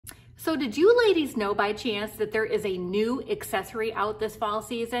So did you ladies know by chance that there is a new accessory out this fall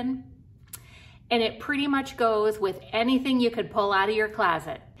season? And it pretty much goes with anything you could pull out of your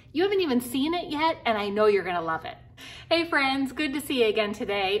closet. You haven't even seen it yet, and I know you're gonna love it. Hey friends, good to see you again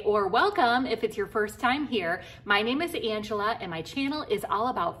today, or welcome if it's your first time here. My name is Angela, and my channel is all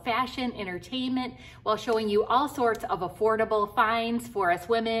about fashion, entertainment, while showing you all sorts of affordable finds for us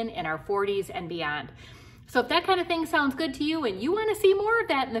women in our 40s and beyond. So if that kind of thing sounds good to you and you want to see more of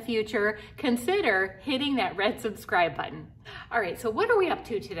that in the future, consider hitting that red subscribe button. All right, so what are we up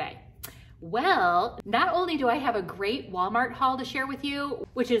to today? Well, not only do I have a great Walmart haul to share with you,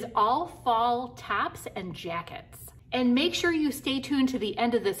 which is all fall tops and jackets. And make sure you stay tuned to the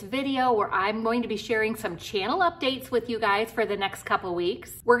end of this video where I'm going to be sharing some channel updates with you guys for the next couple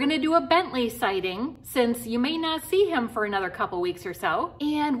weeks. We're gonna do a Bentley sighting since you may not see him for another couple weeks or so.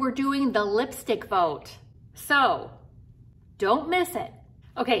 And we're doing the lipstick vote. So, don't miss it.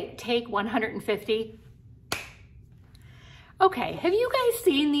 Okay, take 150. Okay, have you guys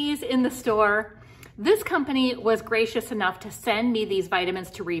seen these in the store? This company was gracious enough to send me these vitamins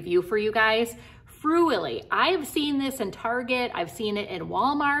to review for you guys. Fruily. I've seen this in Target. I've seen it in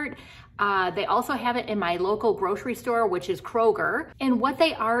Walmart. They also have it in my local grocery store, which is Kroger. And what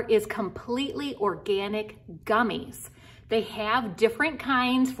they are is completely organic gummies. They have different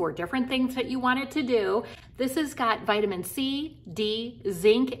kinds for different things that you want it to do. This has got vitamin C, D,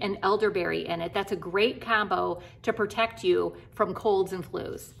 zinc, and elderberry in it. That's a great combo to protect you from colds and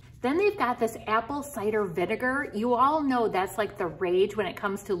flus. Then they've got this apple cider vinegar. You all know that's like the rage when it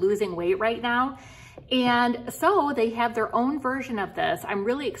comes to losing weight right now. And so they have their own version of this. I'm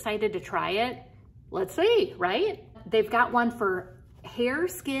really excited to try it. Let's see, right? They've got one for hair,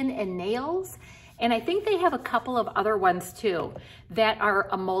 skin, and nails. And I think they have a couple of other ones too that are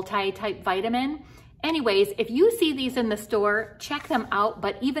a multi-type vitamin. Anyways, if you see these in the store, check them out.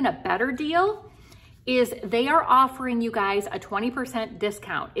 But even a better deal is they are offering you guys a 20%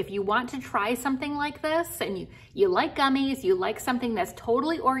 discount. If you want to try something like this and you like gummies, you like something that's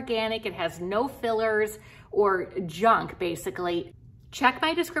totally organic, it has no fillers or junk basically, check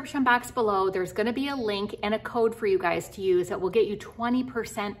my description box below. There's gonna be a link and a code for you guys to use that will get you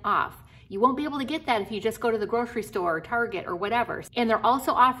 20% off. You won't be able to get that if you just go to the grocery store or Target or whatever. And they're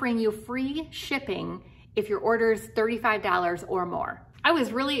also offering you free shipping if your order's $35 or more. I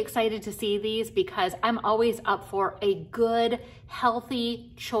was really excited to see these because I'm always up for a good,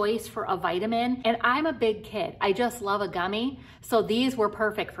 healthy choice for a vitamin. And I'm a big kid. I just love a gummy. So these were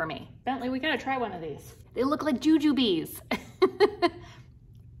perfect for me. Bentley, we gotta try one of these. They look like jujubes.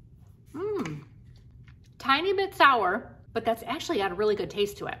 Tiny bit sour, but that's actually got a really good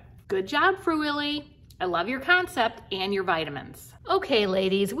taste to it. Good job, Fruily. I love your concept and your vitamins. Okay,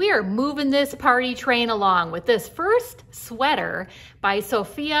 ladies, we are moving this party train along with this first sweater by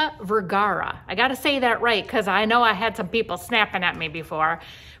Sofia Vergara. I gotta say that right, because I know I had some people snapping at me before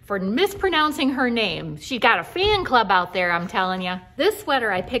for mispronouncing her name. She got a fan club out there, I'm telling you. This sweater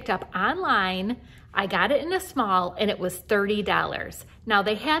I picked up online. I got it in a small and it was $30. Now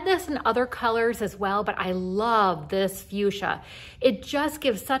they had this in other colors as well, but I love this fuchsia. It just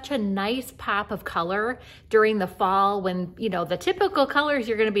gives such a nice pop of color during the fall when, you know, the typical colors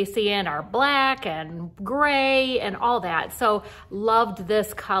you're gonna be seeing are black and gray and all that. So loved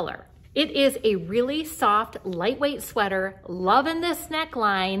this color. It is a really soft, lightweight sweater, loving this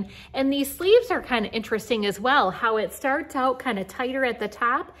neckline, and these sleeves are kind of interesting as well, how it starts out kind of tighter at the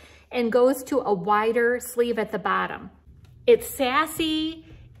top and goes to a wider sleeve at the bottom. It's sassy,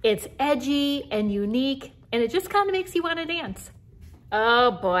 it's edgy and unique, and it just kind of makes you want to dance.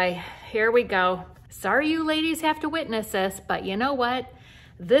 Oh boy, here we go. Sorry you ladies have to witness this, but you know what?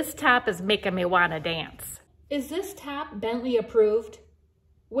 This top is making me want to dance. Is this top Bentley approved?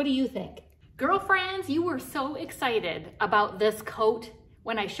 What do you think? Girlfriends, you were so excited about this coat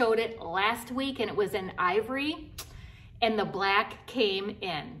when I showed it last week and it was in ivory and the black came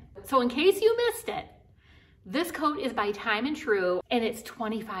in. So in case you missed it, this coat is by Time and True and it's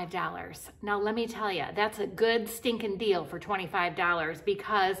 $25. Now let me tell you, that's a good stinking deal for $25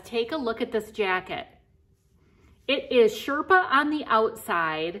 because take a look at this jacket. It is Sherpa on the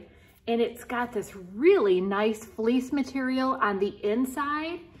outside and it's got this really nice fleece material on the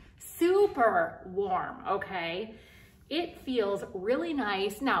inside. Super warm, okay? It feels really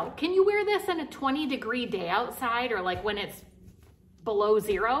nice. Now, can you wear this in a 20-degree day outside or like when it's below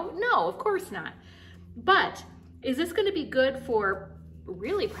zero? No, of course not. But is this gonna be good for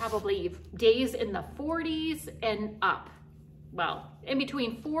really probably days in the 40s and up? Well, in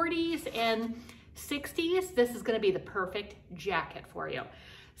between 40s and 60s, this is gonna be the perfect jacket for you.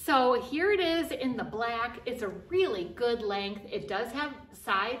 So here it is in the black. It's a really good length. It does have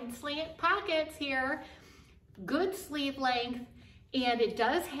side slant pockets here, good sleeve length, and it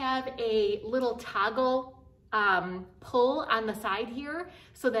does have a little toggle pull on the side here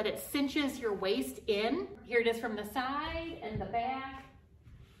so that it cinches your waist in. Here it is from the side and the back.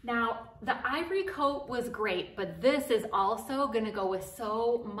 Now, the ivory coat was great, but this is also gonna go with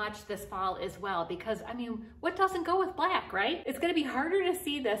so much this fall as well, because I mean, what doesn't go with black, right? It's gonna be harder to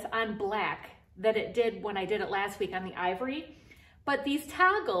see this on black than it did when I did it last week on the ivory. But these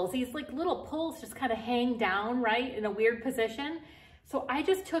toggles, these like little pulls just kind of hang down, right, in a weird position. So I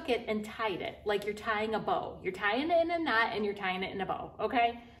just took it and tied it like you're tying a bow. You're tying it in a knot and you're tying it in a bow,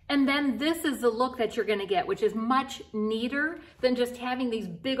 okay? And then this is the look that you're gonna get, which is much neater than just having these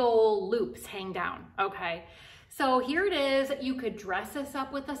big old loops hang down, okay? So here it is. You could dress this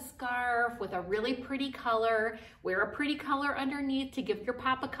up with a scarf, with a really pretty color, wear a pretty color underneath to give your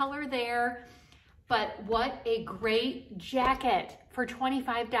pop a color there. But what a great jacket for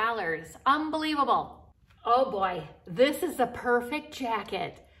 $25, unbelievable. Oh boy, this is the perfect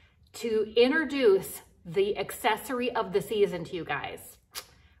jacket to introduce the accessory of the season to you guys.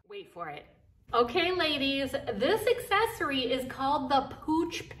 Wait for it. Okay, ladies, this accessory is called the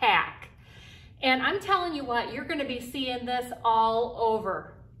Pooch Pack. And I'm telling you what, you're gonna be seeing this all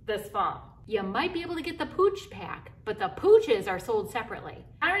over this fall. You might be able to get the Pooch Pack, but the pooches are sold separately.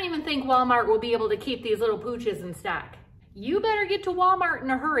 I don't even think Walmart will be able to keep these little pooches in stock. You better get to Walmart in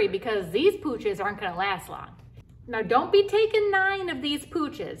a hurry because these pooches aren't gonna last long. Now, don't be taking 9 of these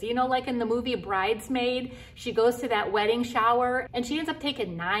pooches. You know, like in the movie Bridesmaid, she goes to that wedding shower and she ends up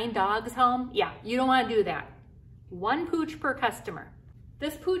taking 9 dogs home. Yeah, you don't wanna do that. 1 pooch per customer.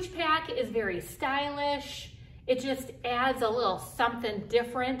 This Pooch Pack is very stylish. It just adds a little something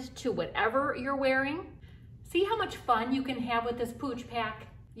different to whatever you're wearing. See how much fun you can have with this Pooch Pack?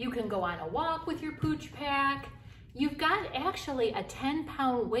 You can go on a walk with your Pooch Pack. You've got actually a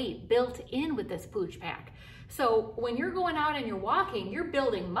 10-pound weight built in with this Pooch Pack. So when you're going out and you're walking, you're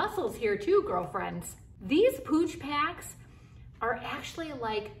building muscles here too, girlfriends. These Pooch Packs are actually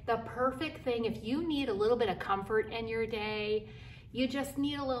like the perfect thing if you need a little bit of comfort in your day, you just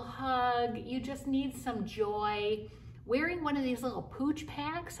need a little hug, you just need some joy. Wearing one of these little Pooch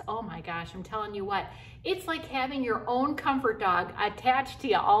Packs, oh my gosh, I'm telling you what, it's like having your own comfort dog attached to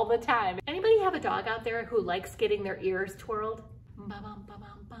you all the time. Anybody have a dog out there who likes getting their ears twirled?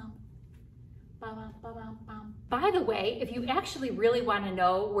 By the way, if you actually really want to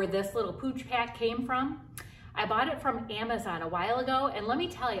know where this little Pooch Pack came from, I bought it from Amazon a while ago, and let me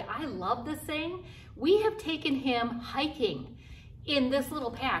tell you, I love this thing. We have taken him hiking in this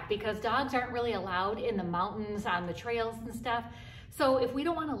little pack because dogs aren't really allowed in the mountains, on the trails and stuff. So if we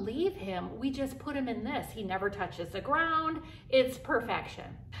don't want to leave him, we just put him in this. He never touches the ground. It's perfection.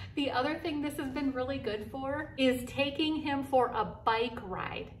 The other thing this has been really good for is taking him for a bike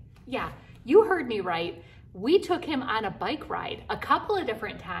ride. Yeah, you heard me right. We took him on a bike ride a couple of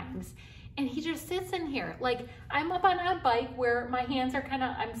different times, and he just sits in here. Like, I'm up on a bike where my hands are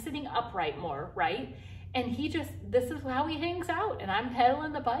I'm sitting upright more, right? And he just, this is how he hangs out, and I'm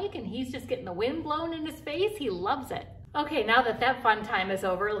pedaling the bike and he's just getting the wind blown in his face. He loves it. Okay, now that that fun time is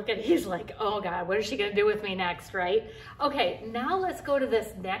over, look at, he's like, oh God, what is she gonna do with me next, right? Okay, now let's go to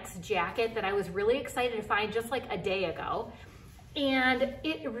this next jacket that I was really excited to find just like a day ago. And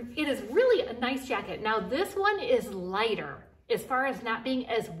it is really a nice jacket. Now this one is lighter. As far as not being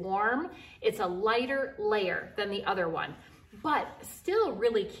as warm, it's a lighter layer than the other one, but still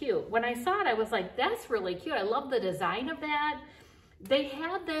really cute. When I saw it, I was like, that's really cute. I love the design of that. They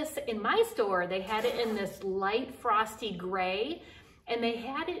had this in my store. They had it in this light frosty gray, and they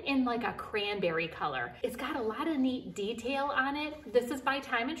had it in like a cranberry color. It's got a lot of neat detail on it. This is by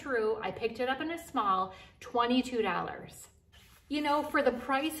Time and True. I picked it up in a small, $22. You know, for the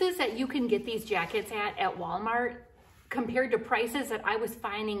prices that you can get these jackets at Walmart, compared to prices that I was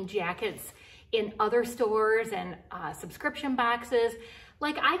finding jackets in other stores and subscription boxes,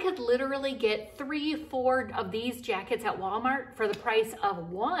 like I could literally get 3, 4 of these jackets at Walmart for the price of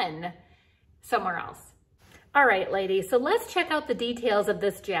 1 somewhere else. All right, ladies, so let's check out the details of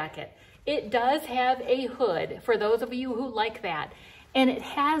this jacket. It does have a hood for those of you who like that. And it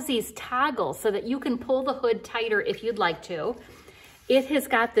has these toggles so that you can pull the hood tighter if you'd like to. It has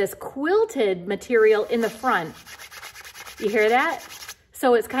got this quilted material in the front. You hear that?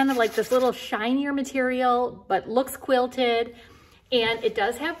 So it's kind of like this little shinier material, but looks quilted. And it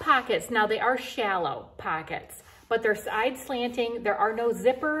does have pockets. Now they are shallow pockets, but they're side slanting. There are no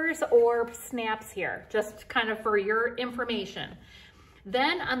zippers or snaps here, just kind of for your information.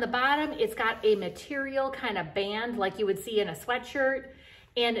 Then on the bottom, it's got a material kind of band like you would see in a sweatshirt.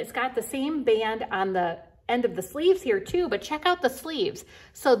 And it's got the same band on the end of the sleeves here too, but check out the sleeves.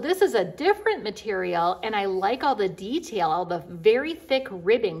 So this is a different material, and I like all the detail, all the very thick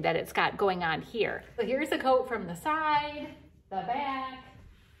ribbing that it's got going on here. So here's the coat from the side, the back,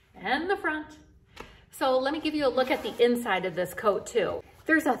 and the front. So let me give you a look at the inside of this coat too.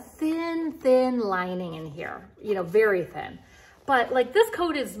 There's a thin lining in here, you know, very thin. But like this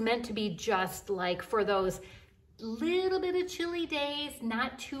coat is meant to be just like for those little bit of chilly days,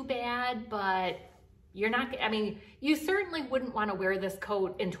 not too bad, but you're not, I mean, you certainly wouldn't want to wear this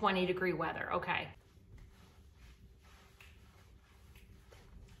coat in 20-degree weather, okay?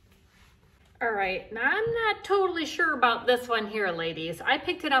 All right, now I'm not totally sure about this one here, ladies. I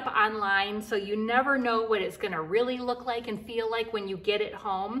picked it up online, so you never know what it's gonna really look like and feel like when you get it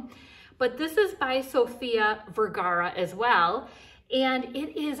home. But this is by Sofia Vergara as well, and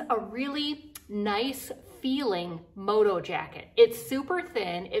it is a really nice feeling moto jacket. It's super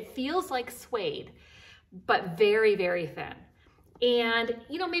thin, it feels like suede, but very thin. And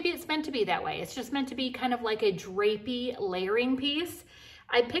you know, maybe it's meant to be that way. It's just meant to be kind of like a drapey layering piece.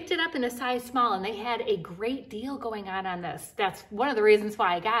 I picked it up in a size small, and they had a great deal going on this. That's one of the reasons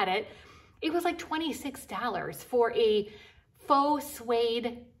why I got it. It was like $26 for a faux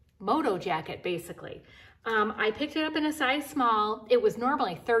suede moto jacket, basically. I picked it up in a size small. It was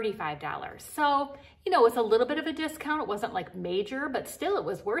normally $35. So, you know, it's a little bit of a discount. It wasn't like major, but still it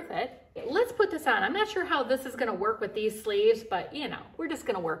was worth it. Let's put this on. I'm not sure how this is gonna work with these sleeves, but you know, we're just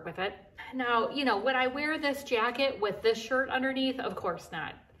gonna work with it. Now, you know, would I wear this jacket with this shirt underneath? Of course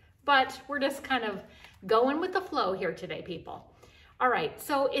not. But we're just kind of going with the flow here today, people. All right,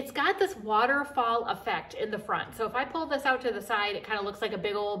 so it's got this waterfall effect in the front. So if I pull this out to the side, it kind of looks like a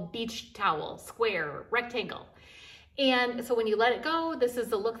big old beach towel, square, rectangle. And so when you let it go, this is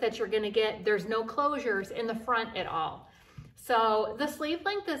the look that you're gonna get. There's no closures in the front at all. So the sleeve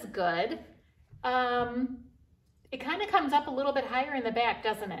length is good. It kind of comes up a little bit higher in the back,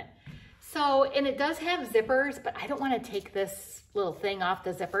 doesn't it? So, and it does have zippers, but I don't want to take this little thing off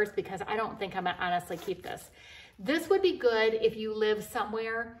the zippers because I don't think I'm gonna honestly keep this. This would be good if you live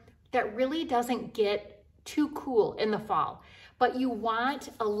somewhere that really doesn't get too cool in the fall, but you want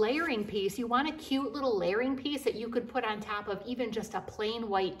a layering piece. You want a cute little layering piece that you could put on top of even just a plain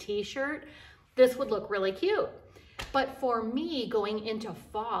white t-shirt. This would look really cute. But for me, going into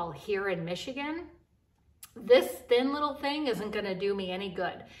fall here in Michigan, this thin little thing isn't gonna do me any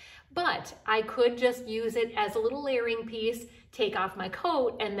good. But I could just use it as a little layering piece, take off my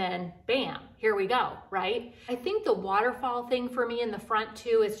coat, and then bam, here we go, right? I think the waterfall thing for me in the front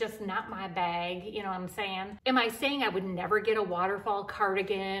too is just not my bag, you know what I'm saying? Am I saying I would never get a waterfall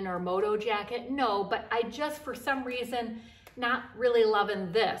cardigan or moto jacket? No, but I just, for some reason, not really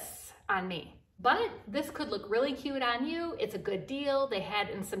loving this on me. But this could look really cute on you. It's a good deal. They had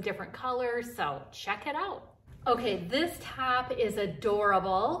in some different colors, so check it out. Okay, this top is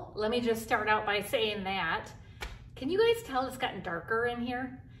adorable. Let me just start out by saying that. Can you guys tell it's gotten darker in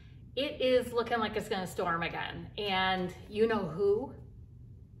here? It is looking like it's gonna storm again. And you know who,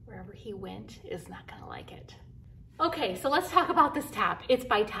 wherever he went, is not gonna like it. Okay, so let's talk about this top. It's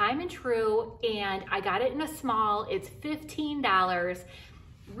by Time and True, and I got it in a small. It's $15.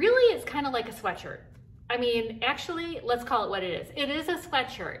 Really, it's kind of like a sweatshirt. I mean, actually, let's call it what it is. It is a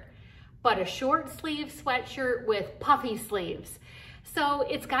sweatshirt, but a short sleeve sweatshirt with puffy sleeves. So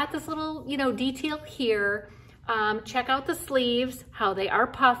it's got this little, you know, detail here. Check out the sleeves, how they are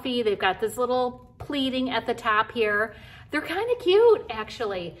puffy. They've got this little pleating at the top here. They're kind of cute,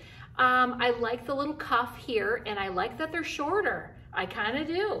 actually. I like the little cuff here, and I like that they're shorter. I kind of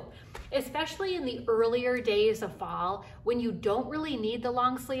do, especially in the earlier days of fall when you don't really need the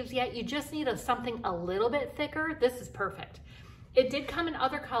long sleeves yet. You just need something a little bit thicker. This is perfect. It did come in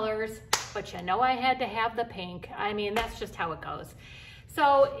other colors, but you know I had to have the pink. I mean, that's just how it goes.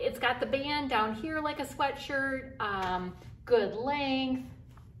 So it's got the band down here like a sweatshirt, good length.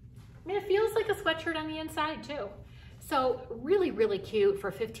 I mean, it feels like a sweatshirt on the inside too. So really, really cute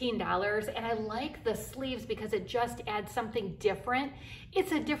for $15. And I like the sleeves because it just adds something different.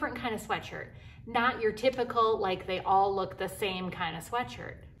 It's a different kind of sweatshirt, not your typical, like they all look the same kind of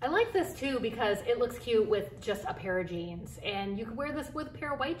sweatshirt. I like this too because it looks cute with just a pair of jeans. And you can wear this with a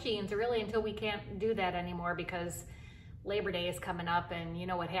pair of white jeans really until we can't do that anymore because Labor Day is coming up and you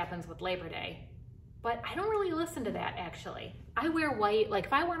know what happens with Labor Day. But I don't really listen to that actually. I wear white, like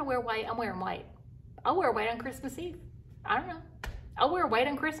if I want to wear white, I'm wearing white. I'll wear white on Christmas Eve. I don't know. I'll wear white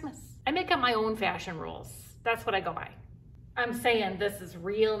on Christmas. I make up my own fashion rules. That's what I go by. I'm saying this is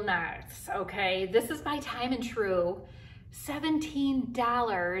real nice, okay? This is by Time and True.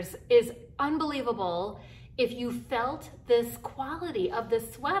 $17 is unbelievable. if you felt this quality of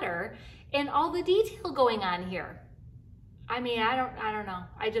this sweater and all the detail going on here. I mean, I don't know.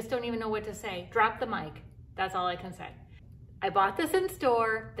 I just don't even know what to say. Drop the mic. That's all I can say. I bought this in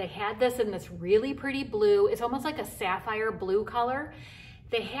store. They had this in this really pretty blue. It's almost like a sapphire blue color.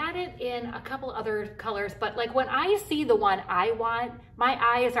 They had it in a couple other colors, but like when I see the one I want, my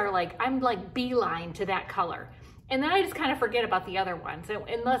eyes are like, I'm like beeline to that color. And then I just kind of forget about the other ones,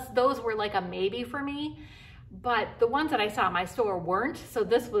 unless those were like a maybe for me. But the ones that I saw in my store weren't, so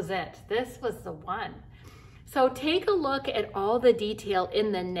this was it. This was the one. So take a look at all the detail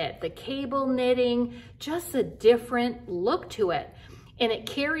in the knit, the cable knitting, just a different look to it. And it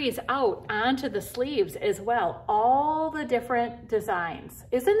carries out onto the sleeves as well, all the different designs.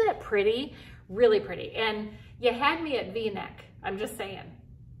 Isn't that pretty? Really pretty. And you had me at V-neck, I'm just saying.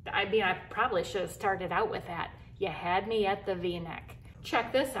 I mean, I probably should have started out with that. You had me at the V-neck.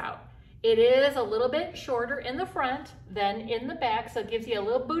 Check this out. It is a little bit shorter in the front than in the back, so it gives you a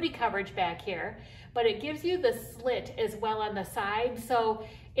little booty coverage back here, but it gives you the slit as well on the side, so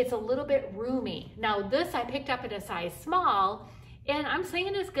it's a little bit roomy. Now this I picked up in a size small, and I'm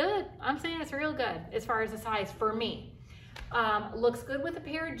saying it's good. I'm saying it's real good as far as the size for me. Looks good with a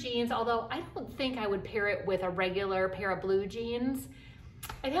pair of jeans, although I don't think I would pair it with a regular pair of blue jeans.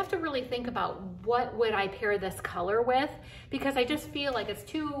 I'd have to really think about what would I pair this color with, because I just feel like it's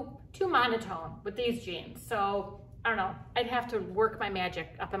too monotone with these jeans. So I don't know, I'd have to work my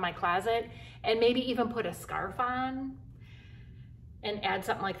magic up in my closet and maybe even put a scarf on and add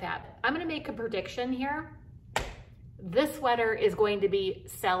something like that. I'm gonna make a prediction here. This sweater is going to be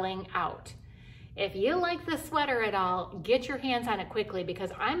selling out. If you like this sweater at all, get your hands on it quickly,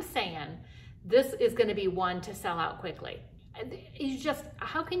 because I'm saying this is gonna be one to sell out quickly. It's just,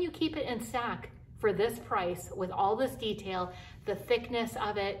 how can you keep it in stock for this price with all this detail, the thickness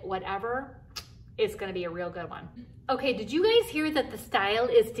of it, whatever? It's gonna be a real good one. Okay, did you guys hear that the style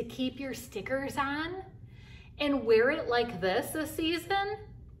is to keep your stickers on and wear it like this season?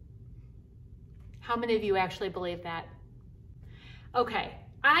 How many of you actually believe that? Okay,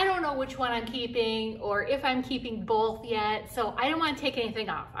 I don't know which one I'm keeping or if I'm keeping both yet, so I don't want to take anything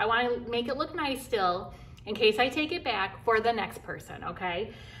off. I want to make it look nice still in case I take it back for the next person,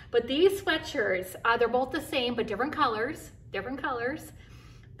 okay? But these sweatshirts, they're both the same but different colors,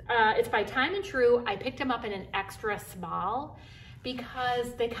 It's by Time and True. I picked them up in an extra small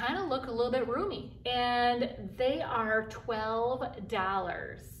because they kind of look a little bit roomy, and they are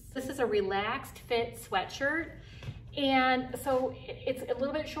 $12. This is a relaxed fit sweatshirt, and so it's a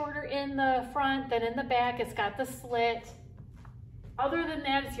little bit shorter in the front than in the back. It's got the slit. Other than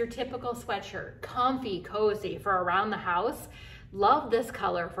that, it's your typical sweatshirt. Comfy, cozy for around the house. Love this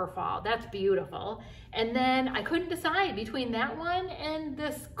color for fall. That's beautiful. And then I couldn't decide between that one and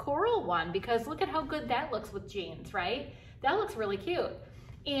this coral one, because look at how good that looks with jeans, right? That looks really cute.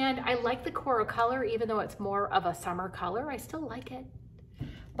 And I like the coral color, even though it's more of a summer color. I still like it.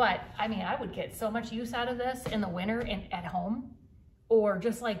 But I mean, I would get so much use out of this in the winter and at home, or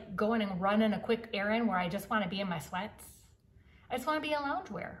just like going and running a quick errand where I just want to be in my sweats. I just want to be in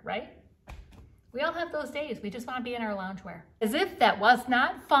loungewear, right? We all have those days. We just want to be in our loungewear. As if that was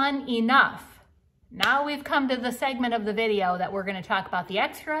not fun enough, now we've come to the segment of the video that we're going to talk about the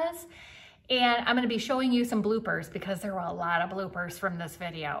extras, and I'm going to be showing you some bloopers because there were a lot of bloopers from this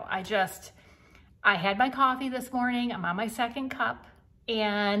video. I had my coffee this morning. I'm on my second cup,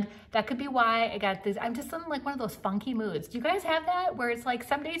 and that could be why I got this. I'm just in like one of those funky moods. Do you guys have that where it's like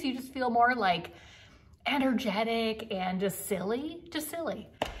some days you just feel more like energetic and just silly?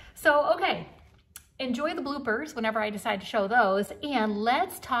 So, okay. Enjoy the bloopers whenever I decide to show those, and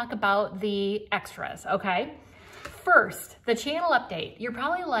let's talk about the extras, okay? First, the channel update. You're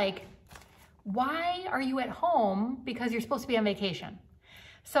probably like, why are you at home? Because you're supposed to be on vacation.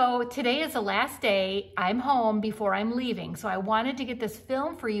 So today is the last day. I'm home before I'm leaving. So I wanted to get this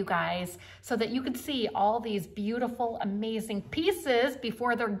film for you guys so that you could see all these beautiful, amazing pieces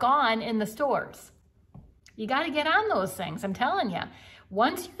before they're gone in the stores. You got to get on those things, I'm telling you.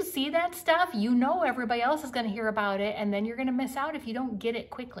 Once you see that stuff, you know everybody else is going to hear about it, and then you're going to miss out if you don't get it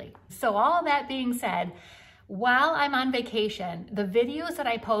quickly. So all that being said, while I'm on vacation, the videos that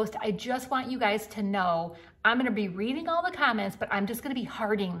I post, I just want you guys to know I'm going to be reading all the comments, but I'm just going to be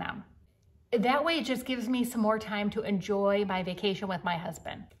hearting them. That way it just gives me some more time to enjoy my vacation with my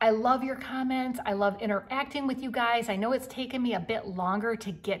husband. I love your comments. I love interacting with you guys. I know it's taken me a bit longer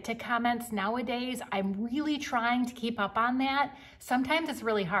to get to comments nowadays. I'm really trying to keep up on that. Sometimes it's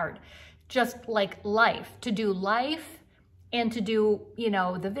really hard. Just like life, to do life and to do, you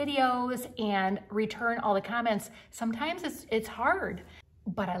know, the videos and return all the comments. Sometimes it's hard,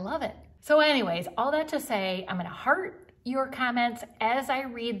 but I love it. So anyways, all that to say, I'm gonna heart your comments as I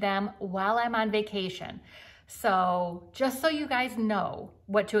read them while I'm on vacation. So just so you guys know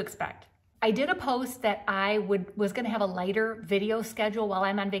what to expect. I did a post that I was gonna have a lighter video schedule while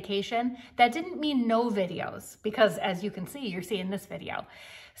I'm on vacation. That didn't mean no videos, because as you can see, you're seeing this video.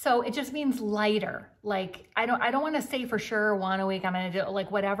 So it just means lighter. Like, I don't wanna say for sure 1 a week I'm gonna do like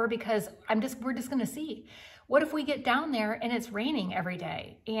whatever, because we're just gonna see. What if we get down there and it's raining every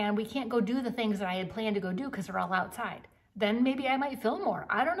day and we can't go do the things that I had planned to go do because they're all outside? Then maybe I might film more,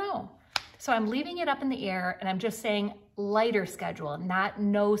 I don't know. So I'm leaving it up in the air and I'm just saying lighter schedule, not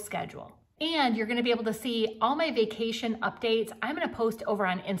no schedule. And you're gonna be able to see all my vacation updates. I'm gonna post over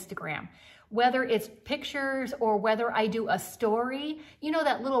on Instagram, whether it's pictures or whether I do a story. You know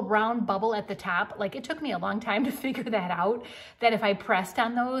that little brown bubble at the top? Like, it took me a long time to figure that out, that if I pressed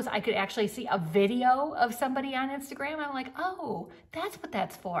on those, I could actually see a video of somebody on Instagram. I'm like, oh, that's what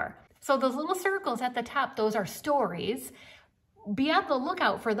that's for. So those little circles at the top, those are stories. Be on the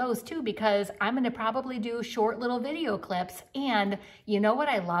lookout for those too, because I'm gonna probably do short little video clips. And you know what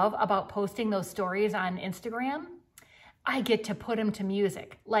I love about posting those stories on Instagram? I get to put them to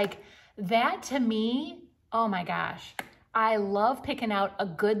music. Like, that to me, oh my gosh, I love picking out a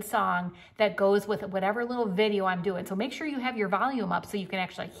good song that goes with whatever little video I'm doing. So make sure you have your volume up so you can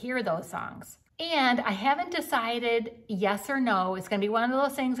actually hear those songs. And I haven't decided yes or no. It's gonna be one of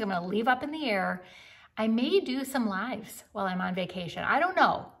those things I'm gonna leave up in the air. I may do some lives while I'm on vacation. I don't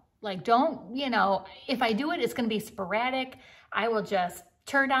know. Like, if I do it, it's gonna be sporadic. I will just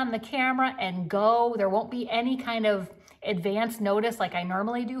turn on the camera and go. There won't be any kind of advance notice like I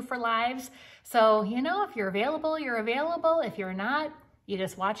normally do for lives. So, if you're available, you're available. If you're not, you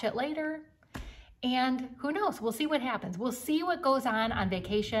just watch it later. And who knows, we'll see what happens. We'll see what goes on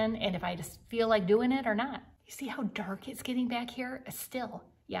vacation and if I just feel like doing it or not. You see how dark it's getting back here? Still.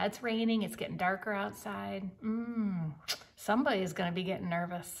 Yeah, it's raining, it's getting darker outside. Somebody's gonna be getting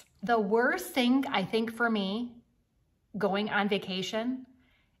nervous. The worst thing I think for me going on vacation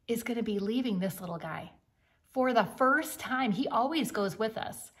is gonna be leaving this little guy. For the first time, he always goes with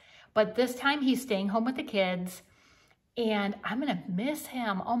us, but this time he's staying home with the kids and I'm gonna miss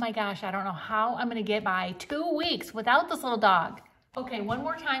him. Oh my gosh, I don't know how I'm gonna get by 2 weeks without this little dog. Okay, one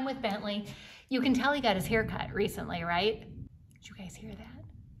more time with Bentley. You can tell he got his hair cut recently, right? Did you guys hear that?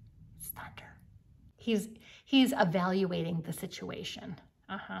 It's thunder. He's evaluating the situation.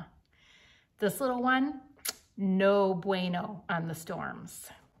 This little one, no bueno on the storms.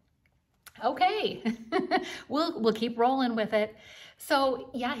 Okay, we'll keep rolling with it.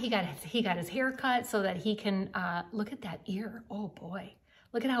 So yeah, he got his hair cut so that he can look at that ear. Oh boy,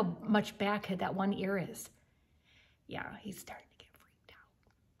 look at how much back that one ear is. Yeah, he's starting to get freaked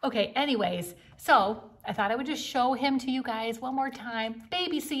out. Okay, anyways, so I thought I would just show him to you guys one more time.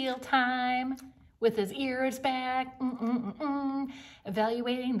 Baby seal time with his ears back.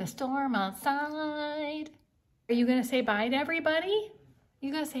 Evaluating the storm outside. Are you gonna say bye to everybody?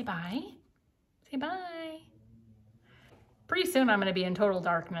 You gonna say bye? Say bye. Pretty soon I'm gonna be in total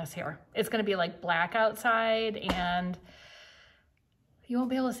darkness here. It's gonna be like black outside and you won't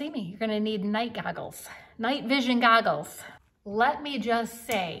be able to see me. You're gonna need night goggles, night vision goggles. Let me just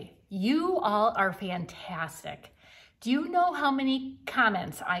say, you all are fantastic. Do you know how many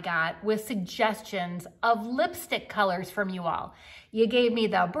comments I got with suggestions of lipstick colors from you all? You gave me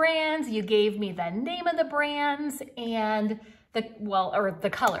the brands, you gave me the name of the brands and the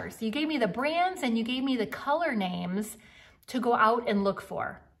colors. You gave me the brands and you gave me the color names to go out and look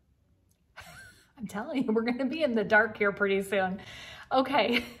for. I'm telling you, we're gonna be in the dark here pretty soon.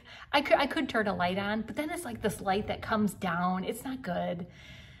 Okay, I could turn a light on, but then it's like this light that comes down. It's not good.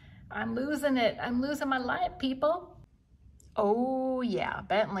 I'm losing it. I'm losing my light, people. Oh yeah,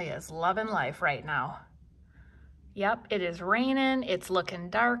 Bentley is loving life right now. Yep, it is raining. It's looking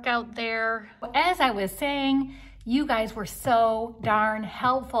dark out there. As I was saying, you guys were so darn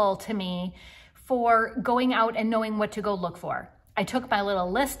helpful to me for going out and knowing what to go look for. I took my little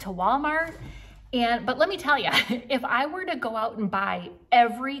list to Walmart, but let me tell you, if I were to go out and buy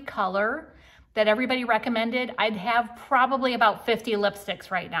every color that everybody recommended, I'd have probably about 50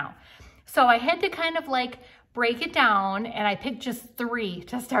 lipsticks right now. So I had to kind of like break it down and I picked just 3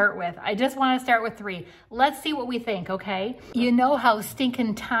 to start with. I just want to start with 3. Let's see what we think, okay? You know how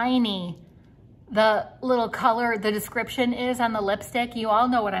stinking tiny the little color, the description is on the lipstick. You all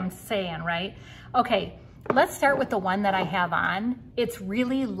know what I'm saying, right? Okay, let's start with the one that I have on. It's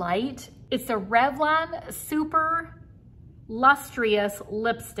really light. It's a Revlon Super Lustrious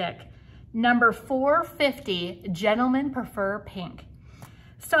lipstick, number 450, Gentlemen Prefer Pink.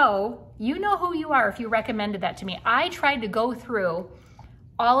 So you know who you are if you recommended that to me. I tried to go through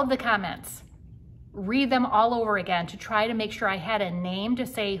all of the comments, read them all over again to try to make sure I had a name to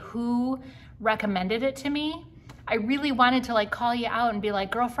say who recommended it to me. I really wanted to like call you out and be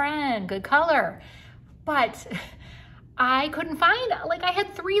like, girlfriend, good color. But I couldn't find, like I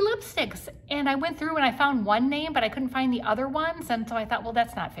had 3 lipsticks and I went through and I found one name, but I couldn't find the other ones. And so I thought, well,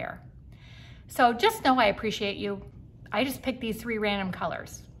 that's not fair. So just know I appreciate you. I just picked these 3 random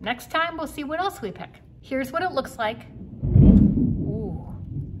colors. Next time we'll see what else we pick. Here's what it looks like. Ooh.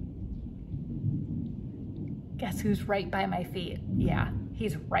 Guess who's right by my feet? Yeah,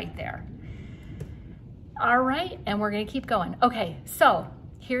 he's right there. All right, and we're gonna keep going. Okay, so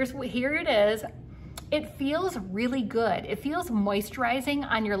here it is. It feels really good. It feels moisturizing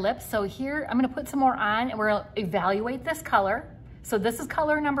on your lips. So here, I'm gonna put some more on and we're gonna evaluate this color. So this is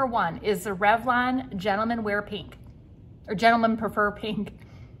color number 1, is the Revlon Gentlemen Wear Pink, or Gentlemen Prefer Pink.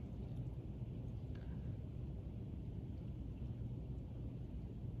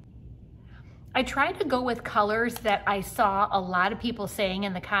 I tried to go with colors that I saw a lot of people saying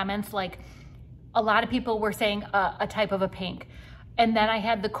in the comments, like a lot of people were saying a type of a pink. And then I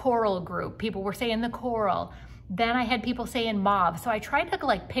had the coral group. People were saying the coral. Then I had people saying mauve. So I tried to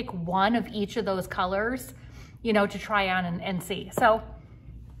like pick one of each of those colors, you know, to try on and see. So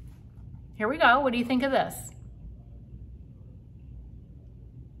here we go. What do you think of this?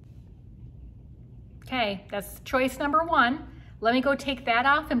 Okay, that's choice number 1. Let me go take that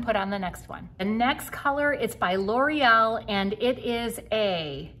off and put on the next one. The next color is by Loreal and it is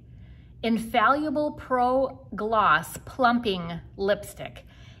a Infallible Pro Gloss Plumping Lipstick,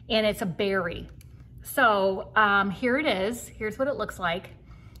 and it's a berry. So here it is. Here's what it looks like.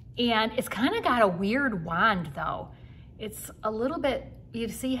 And it's kind of got a weird wand though. It's a little bit, you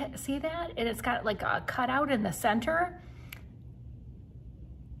see that? And it's got like a cutout in the center.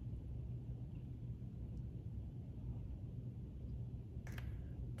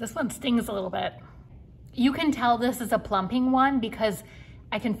 This one stings a little bit. You can tell this is a plumping one because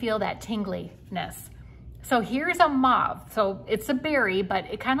I can feel that tingliness. So here's a mauve. So it's a berry, but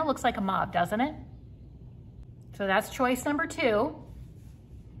it kind of looks like a mauve, doesn't it? So that's choice number 2.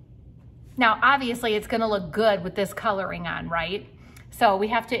 Now, obviously it's gonna look good with this coloring on, right? So we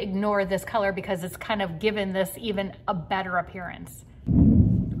have to ignore this color because it's kind of given this even a better appearance.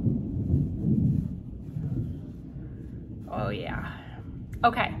 Oh yeah.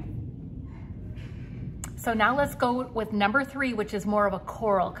 Okay. So now let's go with number 3, which is more of a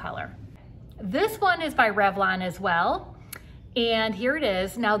coral color. This one is by Revlon as well. And here it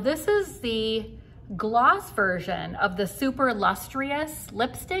is. Now this is the gloss version of the Superlustrious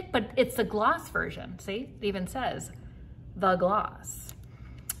lipstick, but it's the gloss version. See, it even says the gloss.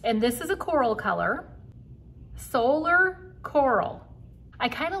 And this is a coral color, Solar Coral. I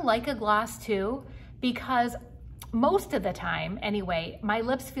kind of like a gloss too, because most of the time, anyway, my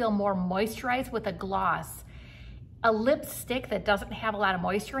lips feel more moisturized with a gloss. A lipstick that doesn't have a lot of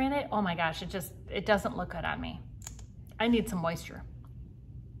moisture in it, oh my gosh, it doesn't look good on me. I need some moisture.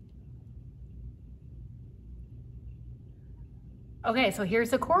 Okay, so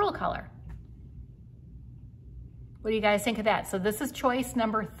here's the coral color. What do you guys think of that? So this is choice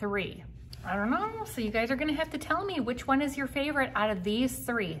number 3. I don't know, so you guys are gonna have to tell me which one is your favorite out of these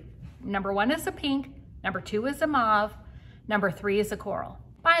 3. Number 1 is the pink. Number 2 is the mauve. Number 3 is the coral.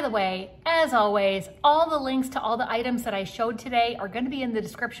 By the way, as always, all the links to all the items that I showed today are going to be in the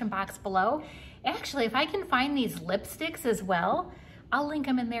description box below. Actually, if I can find these lipsticks as well, I'll link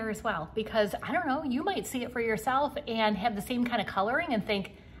them in there as well, because I don't know, you might see it for yourself and have the same kind of coloring and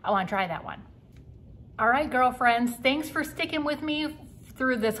think, I want to try that one. All right, girlfriends, thanks for sticking with me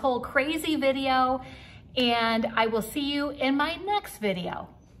through this whole crazy video, and I will see you in my next video,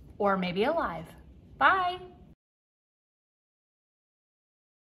 or maybe a live. Bye.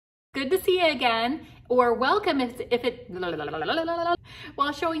 Good to see you again, or welcome if it,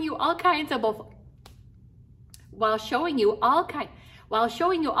 while showing you all kinds of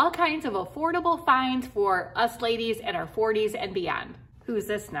affordable finds for us ladies in our 40s and beyond. Who's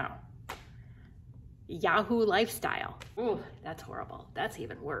this now? Yahoo Lifestyle. Ooh, that's horrible. That's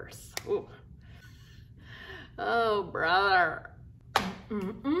even worse. Ooh. Oh, brother.